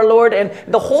resurrection of our Lord, and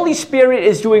the Holy Spirit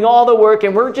is doing all the work,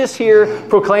 and we're just here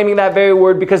proclaiming that very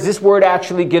word because this word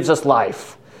actually gives us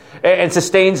life and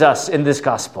sustains us in this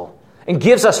gospel and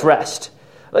gives us rest.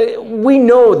 We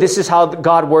know this is how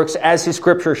God works as his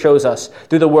scripture shows us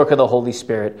through the work of the Holy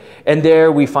Spirit. And there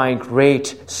we find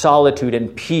great solitude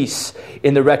and peace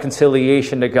in the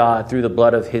reconciliation to God through the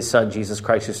blood of his Son, Jesus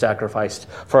Christ, who sacrificed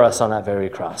for us on that very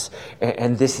cross.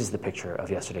 And this is the picture of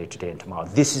yesterday, today, and tomorrow.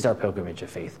 This is our pilgrimage of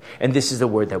faith. And this is the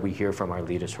word that we hear from our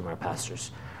leaders, from our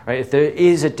pastors. Right? If there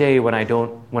is a day when I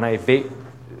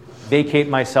vacate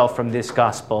myself from this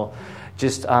gospel,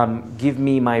 just give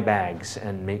me my bags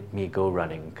and make me go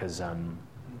running, because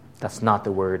that's not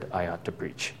the word I ought to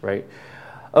preach, right?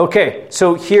 Okay,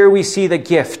 so here we see the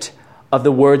gift of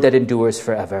the word that endures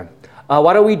forever.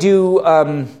 Why don't we do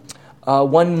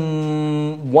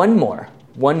one more?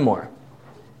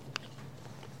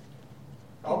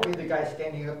 I'll be the guy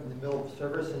standing up in the middle of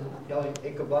service and yelling,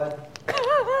 Ichabod.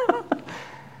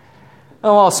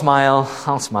 Oh, I'll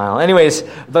smile. Anyways,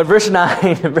 but verse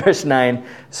 9,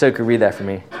 so could read that for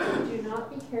me. Do not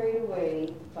be carried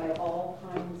away by all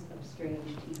kinds of strange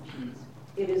teachings.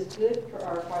 It is good for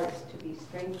our hearts to be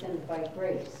strengthened by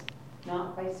grace,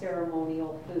 not by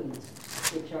ceremonial foods,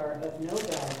 which are of no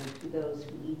value to those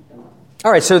who eat them.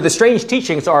 All right, so the strange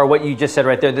teachings are what you just said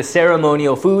right there, the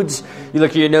ceremonial foods. You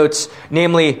look at your notes,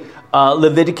 namely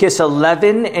Leviticus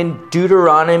 11 and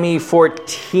Deuteronomy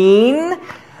 14.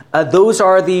 Those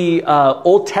are the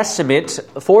Old Testament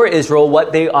for Israel,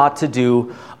 what they ought to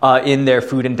do in their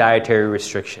food and dietary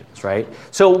restrictions, right?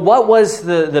 So what was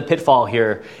the pitfall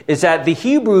here is that the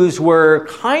Hebrews were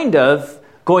kind of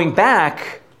going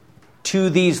back to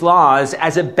these laws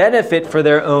as a benefit for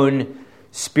their own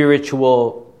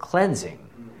spiritual cleansing.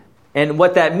 And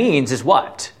what that means is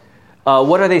what?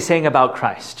 What are they saying about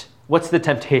Christ? What's the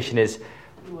temptation is? It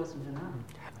wasn't enough.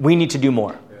 We need to do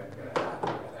more.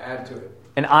 Add to it.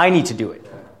 And I need to do it,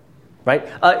 right?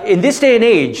 In this day and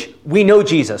age, we know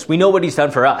Jesus. We know what he's done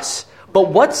for us. But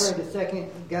what's... Trying to second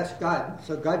guess God.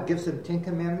 So God gives them 10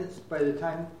 commandments. By the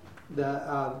time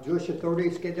the Jewish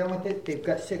authorities get done with it, they've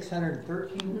got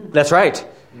 613. That's right.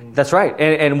 That's right.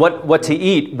 And what to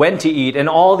eat, when to eat, and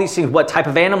all these things. What type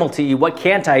of animal to eat, what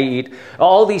can't I eat,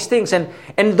 all these things. And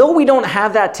though we don't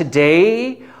have that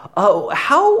today,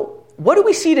 what do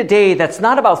we see today that's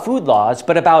not about food laws,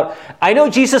 but about, I know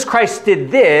Jesus Christ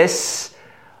did this,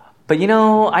 but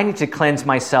I need to cleanse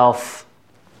myself,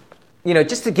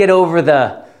 just to get over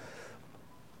the...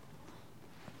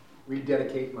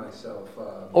 Rededicate myself.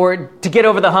 Or to get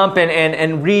over the hump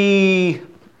and recommit.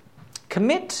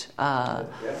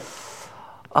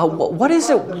 What is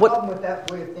it? The problem with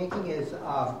that way of thinking is,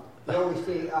 we always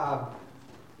say,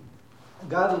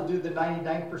 God will do the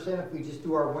 99% if we just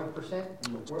do our 1%.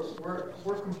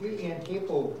 We're completely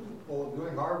incapable of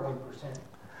doing our 1%.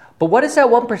 But what is that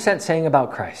 1% saying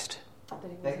about Christ?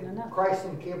 That Christ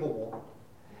incapable.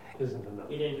 Isn't enough.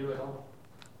 He didn't do it all.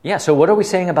 Yeah, so what are we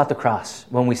saying about the cross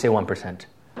when we say 1%?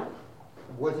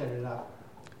 Wasn't enough.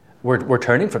 We're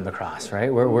turning from the cross,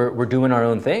 right? We're doing our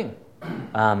own thing.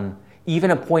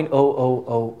 Even a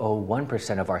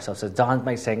 0.00001% of ourselves. As Don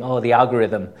might say, the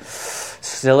algorithm,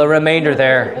 still a remainder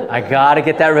there. I got to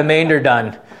get that remainder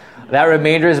done. That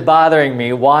remainder is bothering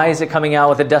me. Why is it coming out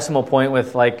with a decimal point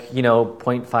with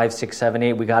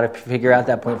 0.5678? We got to figure out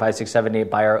that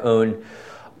 0.5678 by our own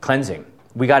cleansing.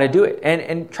 We got to do it.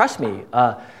 And trust me,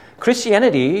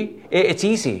 Christianity, it's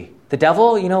easy. The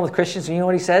devil, with Christians, you know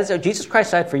what he says? Oh, Jesus Christ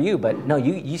died for you, but no,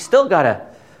 you still gotta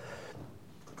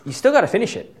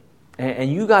finish it.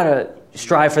 And you got to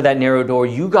strive for that narrow door.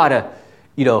 You got to,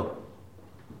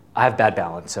 I have bad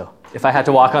balance. So if I had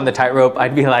to walk on the tightrope,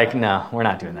 I'd be like, no, we're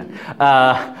not doing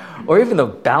that. Or even the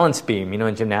balance beam,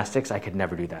 in gymnastics, I could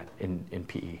never do that in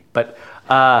PE. But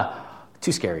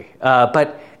too scary.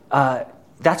 But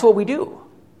that's what we do.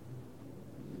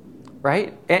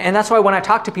 Right? And that's why when I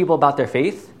talk to people about their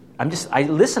faith, I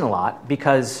listen a lot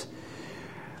because,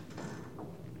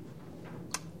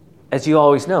 as you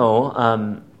always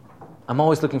know, I'm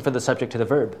always looking for the subject to the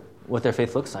verb, what their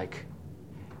faith looks like.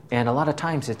 And a lot of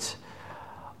times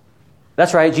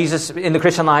that's right, Jesus, in the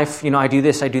Christian life, I do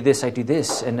this, I do this, I do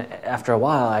this. And after a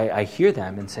while, I hear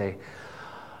them and say,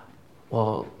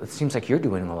 well, it seems like you're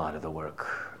doing a lot of the work.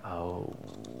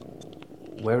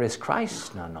 Where is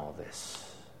Christ in all this?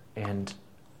 And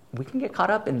we can get caught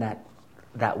up in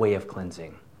that way of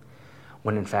cleansing.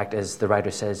 when in fact, as the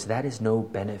writer says, that is no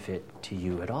benefit to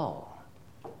you at all,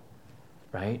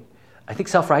 right? I think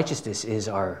self-righteousness is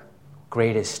our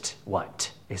greatest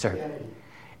what? It's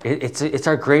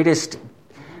our greatest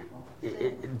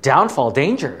downfall,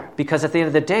 danger, because at the end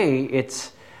of the day,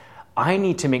 it's I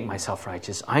need to make myself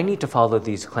righteous. I need to follow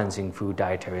these cleansing food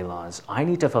dietary laws. I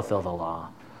need to fulfill the law.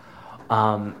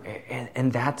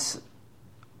 And that's,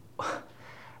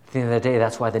 at the end of the day,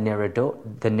 that's why the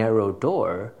narrow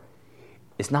door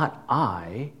is not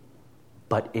I,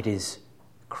 but it is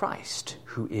Christ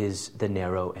who is the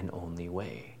narrow and only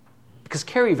way. Because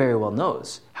Carrie very well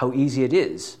knows how easy it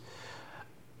is,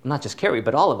 not just Carrie,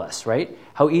 but all of us, right?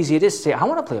 How easy it is to say, I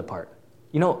want to play a part.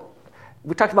 You know,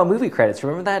 we talked about movie credits.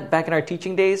 Remember that back in our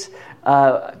teaching days?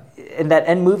 In that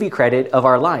end movie credit of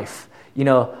our life, you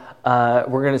know,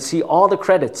 we're going to see all the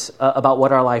credits about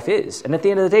what our life is. And at the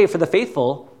end of the day, for the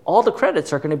faithful, all the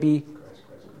credits are going to be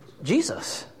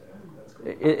Jesus.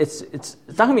 It's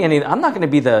not going to be any. I'm not going to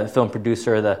be the film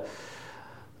producer or the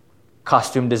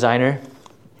costume designer.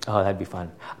 Oh, that'd be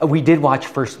fun. We did watch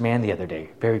First Man the other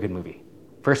day. Very good movie.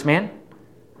 First Man?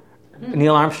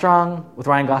 Neil Armstrong with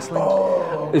Ryan Gosling.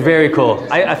 It was very cool.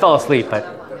 I fell asleep, but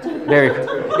very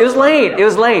cool. It was late.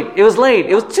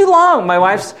 It was too long.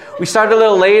 We started a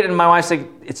little late, and my wife's like,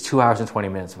 it's 2 hours and 20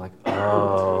 minutes. I'm like,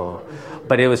 oh.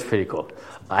 But it was pretty cool.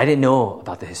 I didn't know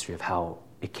about the history of how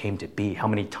it came to be, how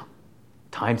many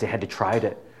times they had to try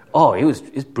to. Oh,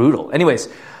 it's brutal. Anyways,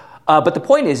 but the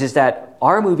point is that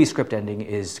our movie script ending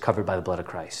is covered by the blood of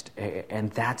Christ,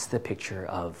 and that's the picture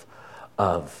of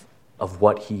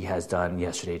what he has done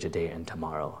yesterday, today, and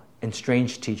tomorrow. And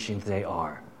strange teachings they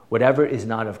are. Whatever is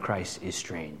not of Christ is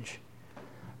strange,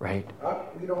 right?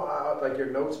 Like your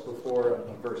notes before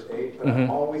verse 8, but I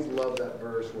always love that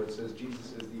verse where it says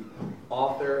Jesus is the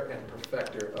author and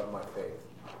perfecter of my faith.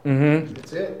 Mm-hmm.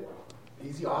 That's it.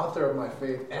 He's the author of my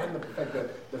faith and the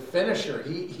perfecter, the finisher.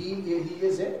 He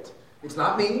is it. It's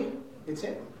not me. It's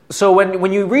him. So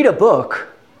when you read a book,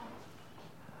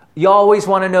 you always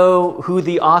want to know who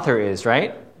the author is,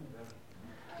 right?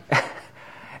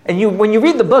 And when you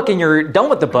read the book and you're done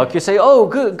with the book, you say, oh,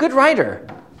 good writer,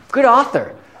 good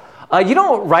author. You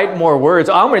don't write more words.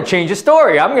 Oh, I'm going to change the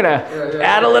story. I'm going to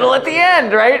add a little at the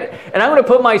end, right? And I'm going to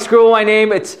put scribble my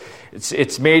name.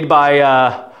 It's made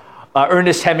by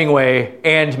Ernest Hemingway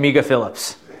and Miga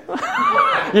Phillips.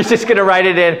 You're just going to write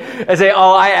it in and say,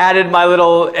 oh, I added my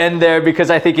little end there because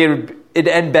I think it'd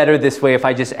end better this way if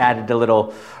I just added a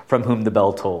little from whom the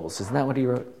bell tolls. Isn't that what he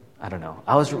wrote? I don't know.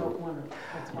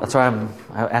 That's why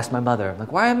I asked my mother, I'm like,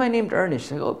 why am I named Ernest?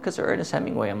 She's like, oh, because of Ernest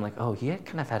Hemingway. I'm like, oh, he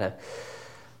kind of had a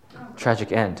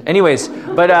tragic end. Anyways,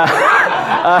 but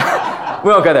we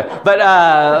won't go there.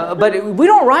 But we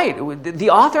don't write.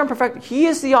 The author and perfecter, he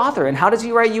is the author. And how does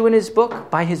he write you in his book?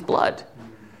 By his blood.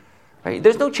 Right?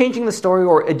 There's no changing the story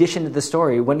or addition to the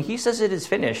story. When he says it is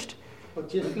finished, well,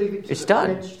 just leave it to it's the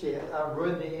done. French to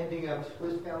ruin the ending of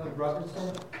Swiss Family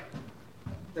Robinson.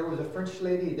 There was a French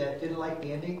lady that didn't like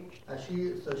the ending.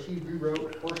 She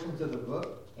rewrote portions of the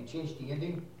book and changed the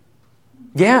ending.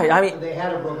 Yeah, I mean, they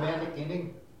had a romantic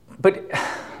ending. But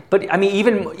I mean,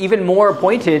 even more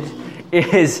pointed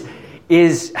is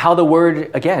how the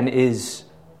word again is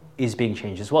being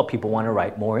changed as well. People want to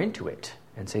write more into it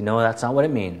and say, no, that's not what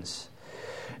it means.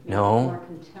 No, more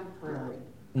contemporary,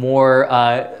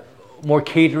 more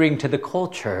catering to the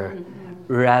culture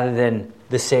rather than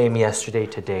the same yesterday,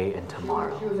 today, and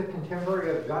tomorrow. She was a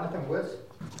contemporary of Jonathan Wiss.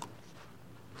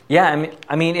 Yeah,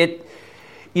 I mean it.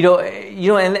 You know,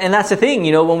 and that's the thing.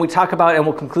 You know, when we talk about, and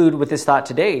we'll conclude with this thought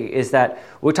today, is that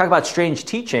when we talk about strange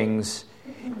teachings.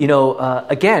 You know,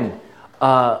 again,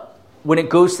 when it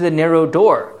goes to the narrow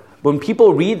door, when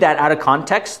people read that out of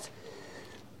context,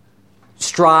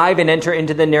 strive and enter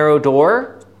into the narrow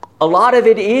door, a lot of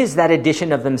it is that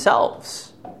addition of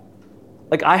themselves.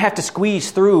 Like I have to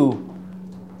squeeze through.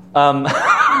 It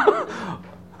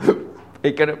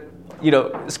kind of,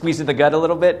 squeeze in the gut a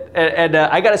little bit. And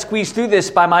I got to squeeze through this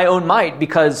by my own might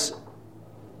because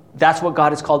that's what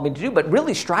God has called me to do. But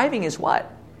really, striving is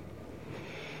what?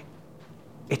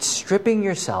 It's stripping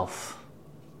yourself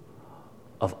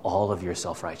of all of your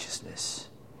self-righteousness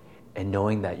and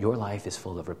knowing that your life is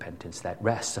full of repentance that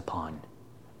rests upon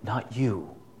not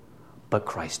you, but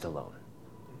Christ alone.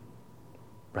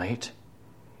 Right?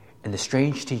 And the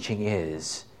strange teaching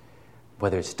is,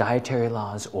 whether it's dietary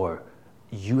laws or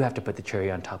you have to put the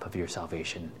cherry on top of your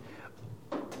salvation,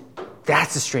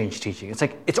 that's the strange teaching. It's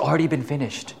like, it's already been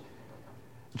finished.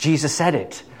 Jesus said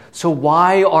it. So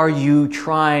why are you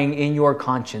trying in your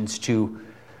conscience to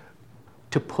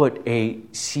put a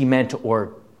cement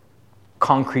or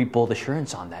concrete bold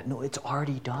assurance on that? No, it's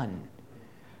already done.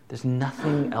 There's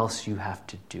nothing else you have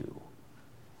to do.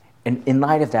 And in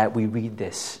light of that, we read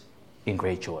this in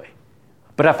great joy.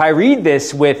 But if I read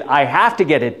this with, I have to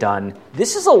get it done,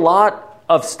 this is a lot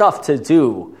of stuff to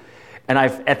do. And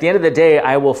at the end of the day,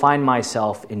 I will find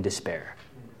myself in despair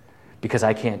because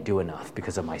I can't do enough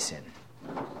because of my sin.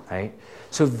 Right?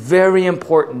 So very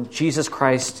important. Jesus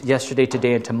Christ, yesterday,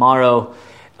 today, and tomorrow.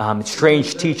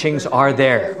 Strange teachings are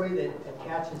there. The way that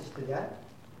attaches to that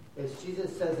is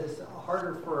Jesus says it's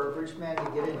harder for a rich man to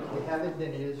get into heaven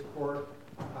than it is for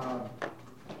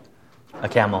A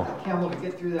camel. A camel to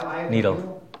get through the eye of the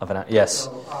Needle. needle. Yes.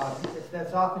 So,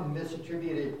 that's often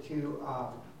misattributed to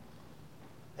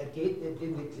a gate that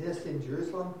didn't exist in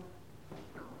Jerusalem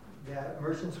that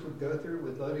merchants would go through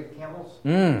with loaded camels.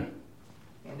 And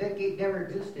that gate never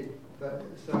existed. But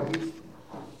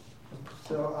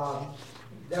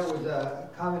that was a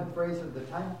common phrase of the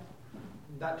time.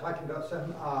 I'm not talking about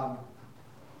some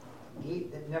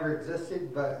gate that never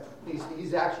existed, but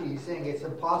he's actually saying it's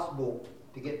impossible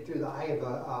to get through the eye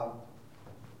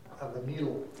of a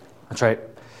needle. That's right.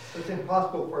 It's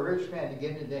impossible for a rich man to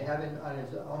get into heaven on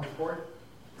his own accord.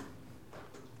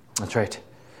 That's right.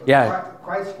 But Yeah.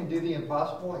 Christ can do the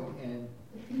impossible and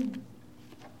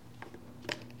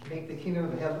make the kingdom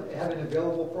of heaven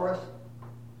available for us.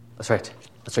 That's right.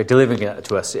 That's right. Delivering it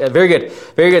to us. Yeah, very good.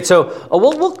 Very good. So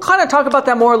we'll kind of talk about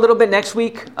that more a little bit next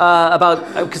week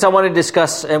because I want to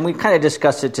discuss, and we kind of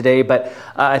discussed it today, but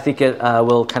I think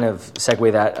we'll kind of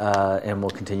segue that and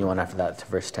we'll continue on after that to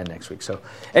verse 10 next week. So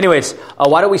anyways,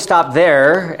 why don't we stop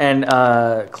there and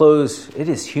close? It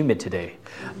is humid today.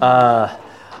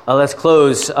 Let's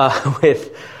close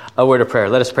with a word of prayer.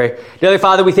 Let us pray. Dear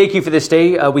Father, we thank you for this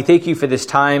day. We thank you for this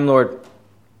time, Lord.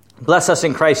 Bless us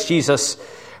in Christ Jesus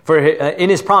for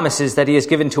in his promises that he has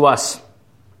given to us,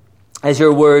 as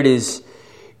your word is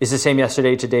the same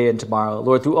yesterday, today, and tomorrow.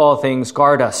 Lord, through all things,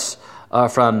 guard us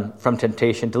from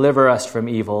temptation, deliver us from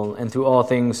evil, and through all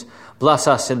things, bless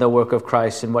us in the work of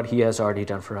Christ and what he has already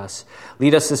done for us.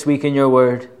 Lead us this week in your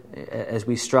word as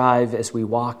we strive, as we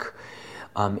walk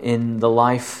in the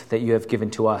life that you have given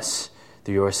to us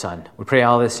through your Son. We pray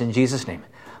all this in Jesus' name.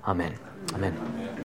 Amen. Amen.